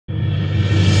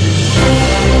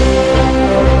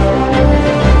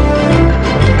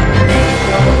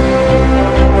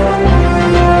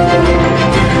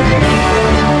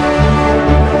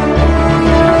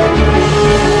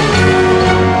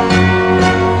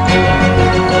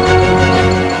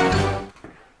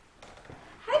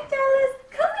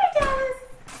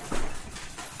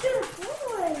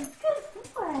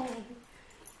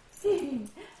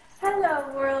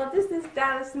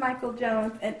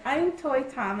Toi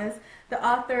Thomas, the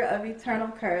author of Eternal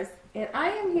Curse, and I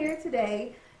am here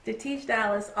today to teach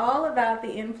Dallas all about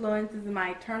the influences in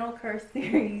my Eternal Curse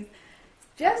series,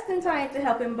 just in time to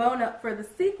help him bone up for the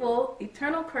sequel,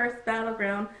 Eternal Curse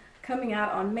Battleground, coming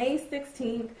out on May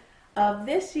 16th of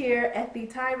this year at the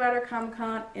TIE Rider Comic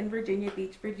Con in Virginia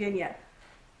Beach, Virginia.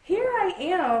 Here I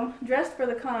am, dressed for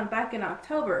the con back in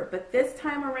October, but this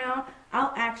time around,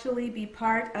 I'll actually be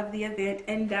part of the event,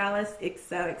 and Dallas is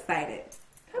so excited.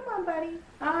 Come on, buddy.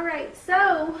 All right,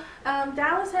 so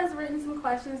Dallas has written some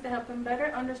questions to help him better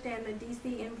understand the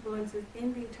DC influences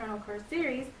in the Eternal Curse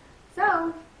series.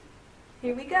 So,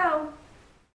 here we go.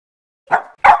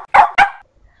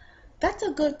 That's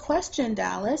a good question,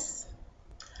 Dallas.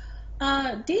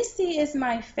 DC is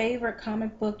my favorite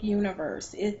comic book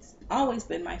universe. It's always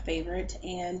been my favorite,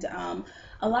 and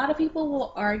a lot of people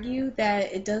will argue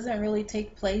that it doesn't really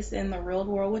take place in the real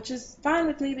world, which is fine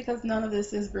with me because none of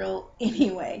this is real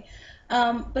anyway.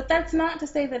 But that's not to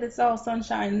say that it's all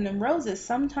sunshine and roses.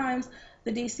 Sometimes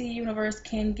the DC universe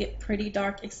can get pretty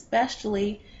dark,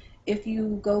 especially if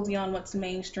you go beyond what's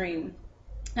mainstream.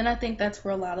 And I think that's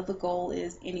where a lot of the goal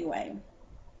is anyway.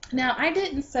 Now, I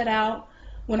didn't set out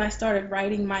when I started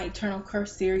writing my Eternal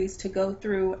Curse series to go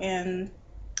through and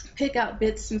pick out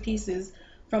bits and pieces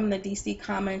from the DC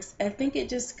comics. I think it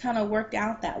just kind of worked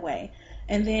out that way.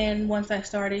 And then once I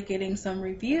started getting some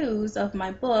reviews of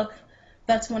my book,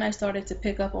 that's when I started to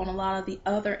pick up on a lot of the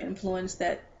other influences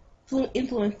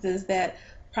that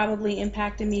probably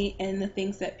impacted me and the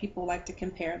things that people like to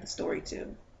compare the story to.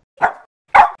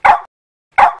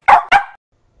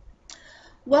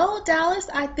 Well, Dallas,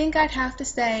 I think I'd have to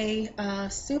say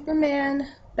Superman,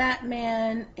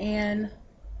 Batman, and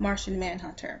Martian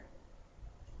Manhunter.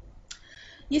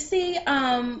 You see,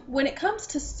 when it comes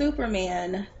to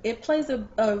Superman, it plays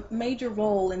a major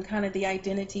role in kind of the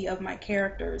identity of my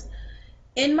characters.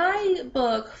 In my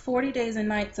book, 40 Days and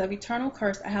Nights of Eternal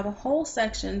Curse, I have a whole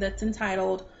section that's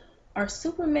entitled, Are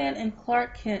Superman and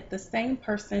Clark Kent the Same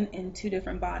Person in Two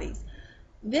Different Bodies?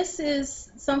 This is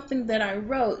something that I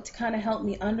wrote to kind of help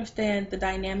me understand the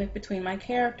dynamic between my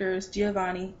characters,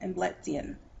 Giovanni and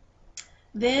Bletzian.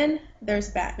 Then there's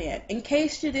Batman. In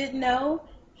case you didn't know,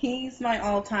 he's my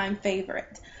all-time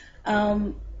favorite.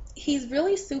 He's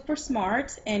really super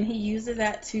smart, and he uses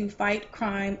that to fight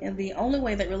crime in the only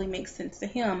way that really makes sense to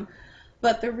him.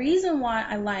 But the reason why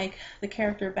I like the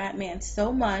character Batman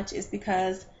so much is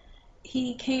because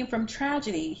he came from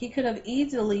tragedy. He could have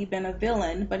easily been a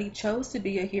villain, but he chose to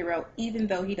be a hero even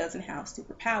though he doesn't have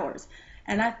superpowers.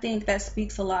 And I think that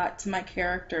speaks a lot to my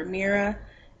character Mira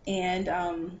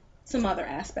and some other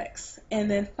aspects. And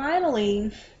then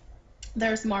finally,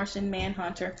 there's Martian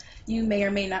Manhunter. You may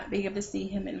or may not be able to see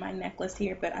him in my necklace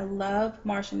here, but I love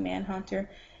Martian Manhunter,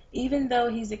 even though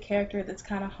he's a character that's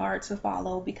kind of hard to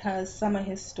follow because some of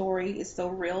his story is so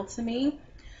real to me.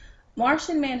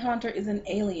 Martian Manhunter is an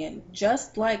alien,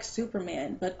 just like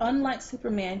Superman, but unlike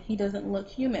Superman, he doesn't look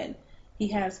human. He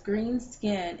has green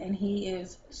skin, and he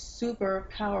is super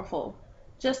powerful.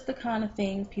 Just the kind of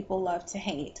thing people love to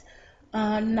hate.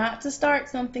 Not to start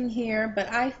something here, but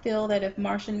I feel that if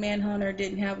Martian Manhunter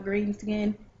didn't have green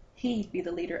skin, he'd be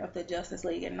the leader of the Justice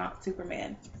League and not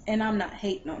Superman. And I'm not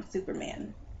hating on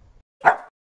Superman.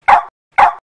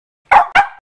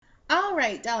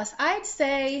 Alright, Dallas, I'd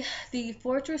say the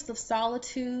Fortress of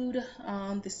Solitude,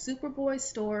 the Superboy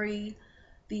story,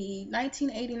 the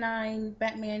 1989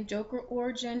 Batman Joker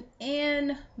origin,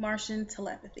 and Martian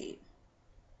telepathy.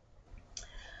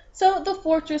 So the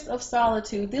Fortress of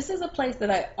Solitude, this is a place that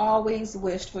I always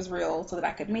wished was real so that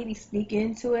I could maybe sneak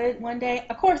into it one day.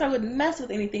 Of course, I wouldn't mess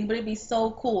with anything, but it'd be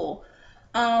so cool.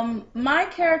 My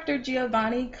character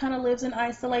Giovanni kind of lives in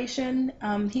isolation.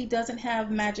 He doesn't have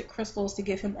magic crystals to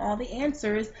give him all the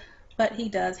answers, but he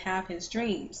does have his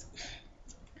dreams.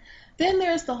 Then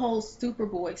there's the whole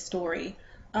Superboy story.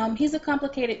 He's a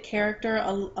complicated character,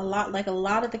 a lot like a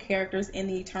lot of the characters in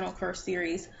the Eternal Curse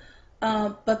series.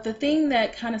 But the thing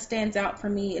that kind of stands out for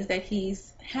me is that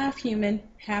he's half human,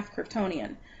 half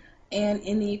Kryptonian. And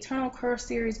in the Eternal Curse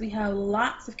series, we have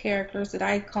lots of characters that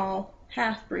I call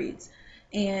half-breeds.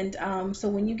 And so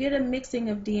when you get a mixing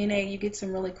of DNA, you get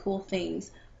some really cool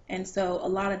things. And so a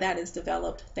lot of that is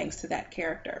developed thanks to that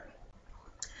character.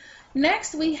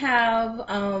 Next, we have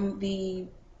the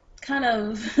kind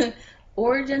of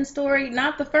origin story.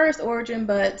 Not the first origin,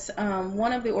 but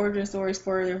one of the origin stories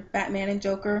for Batman and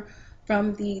Joker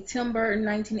from the Tim Burton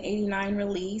 1989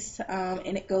 release.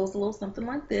 And it goes a little something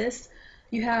like this.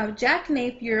 You have Jack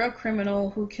Napier, a criminal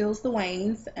who kills the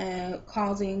Waynes,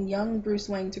 causing young Bruce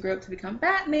Wayne to grow up to become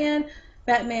Batman.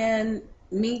 Batman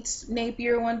meets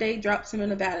Napier one day, drops him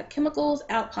in a vat of chemicals,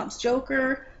 out pops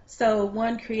Joker, So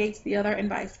one creates the other and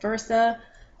vice versa.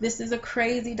 This is a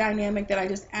crazy dynamic that I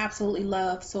just absolutely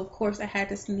love. So of course I had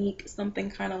to sneak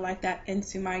something kind of like that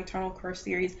into my Eternal Curse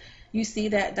series. You see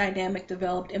that dynamic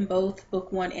developed in both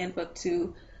book 1 and book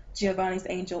 2, Giovanni's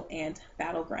Angel and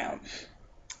Battleground.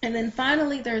 And then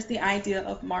finally, there's the idea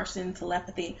of Martian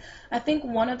telepathy. I think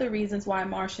one of the reasons why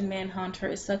Martian Manhunter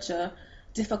is such a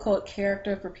difficult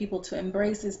character for people to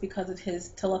embrace is because of his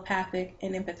telepathic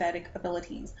and empathetic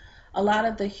abilities. A lot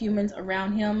of the humans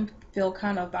around him feel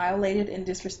kind of violated and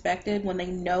disrespected when they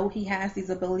know he has these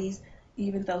abilities,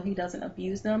 even though he doesn't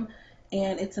abuse them.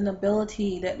 And it's an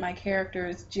ability that my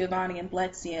characters, Giovanni and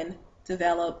Blexian,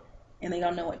 develop, and they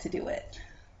don't know what to do with.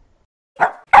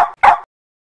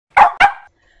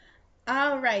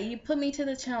 All right, you put me to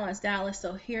the challenge, Dallas,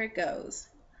 so here it goes.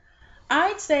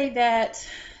 I'd say that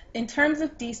in terms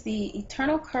of DC,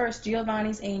 Eternal Curse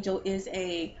Giovanni's Angel is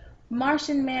a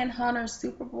Martian Manhunter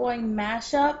Superboy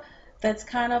mashup that's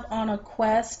kind of on a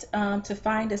quest to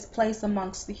find his place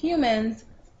amongst the humans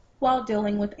while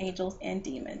dealing with angels and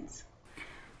demons.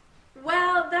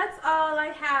 Well, that's all I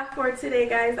have for today,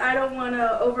 guys. I don't want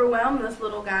to overwhelm this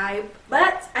little guy,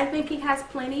 but I think he has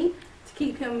plenty to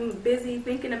keep him busy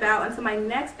thinking about until my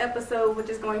next episode, which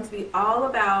is going to be all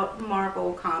about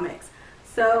Marvel Comics.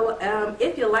 So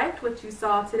if you liked what you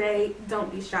saw today, don't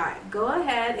be shy. Go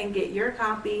ahead and get your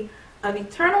copy of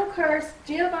Eternal Curse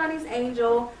Giovanni's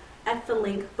Angel at the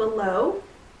link below.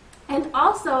 And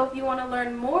also, if you want to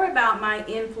learn more about my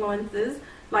influences,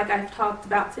 like I've talked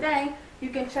about today, you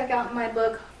can check out my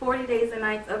book, 40 Days and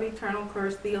Nights of Eternal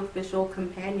Curse, the official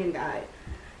companion guide.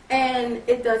 And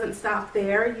it doesn't stop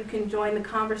there. You can join the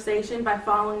conversation by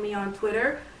following me on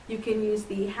Twitter. You can use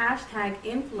the hashtag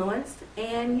influenced,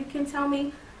 and you can tell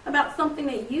me about something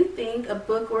that you think, a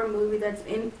book or a movie that's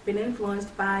been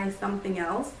influenced by something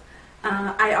else.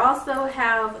 I also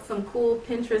have some cool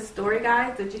Pinterest story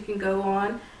guides that you can go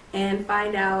on and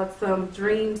find out some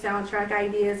dream soundtrack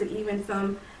ideas and even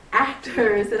some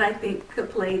actors that I think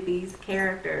could play these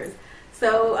characters.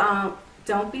 So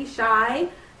don't be shy.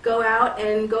 Go out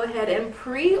and go ahead and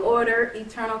pre-order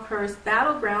Eternal Curse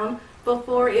Battleground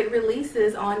before it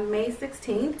releases on May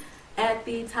 16th at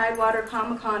the Tidewater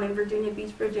Comic-Con in Virginia Beach,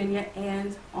 Virginia,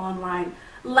 and online.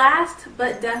 Last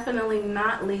but definitely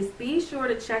not least, be sure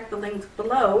to check the links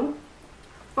below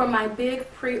for my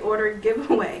big pre-order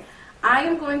giveaway. I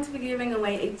am going to be giving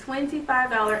away a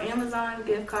 $25 Amazon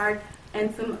gift card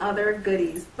and some other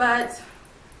goodies, but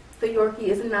the Yorkie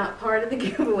is not part of the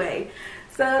giveaway.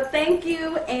 So thank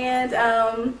you, and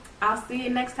I'll see you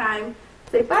next time.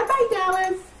 Say bye-bye,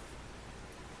 Dallas.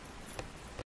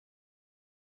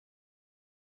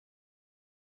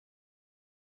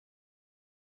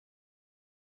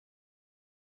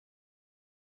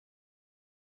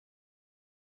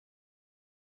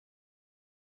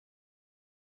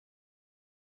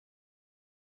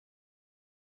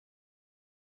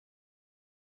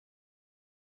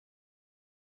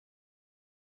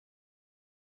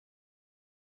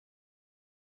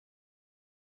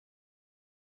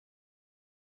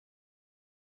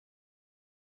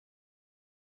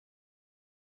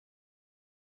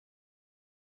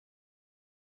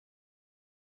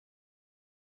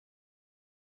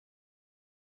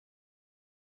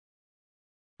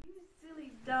 You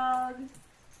silly dog.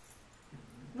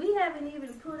 We haven't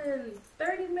even put in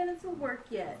 30 minutes of work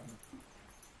yet.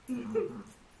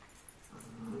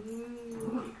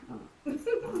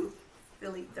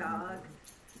 Silly dog.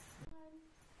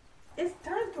 It's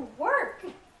time to work.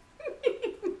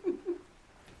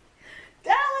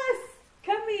 Dallas,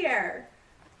 come here.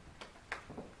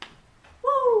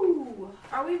 Woo!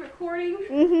 Are we recording?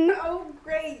 Mm-hmm. Oh,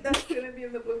 great. That's going to be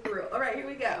in the book reel. All right, here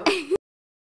we go.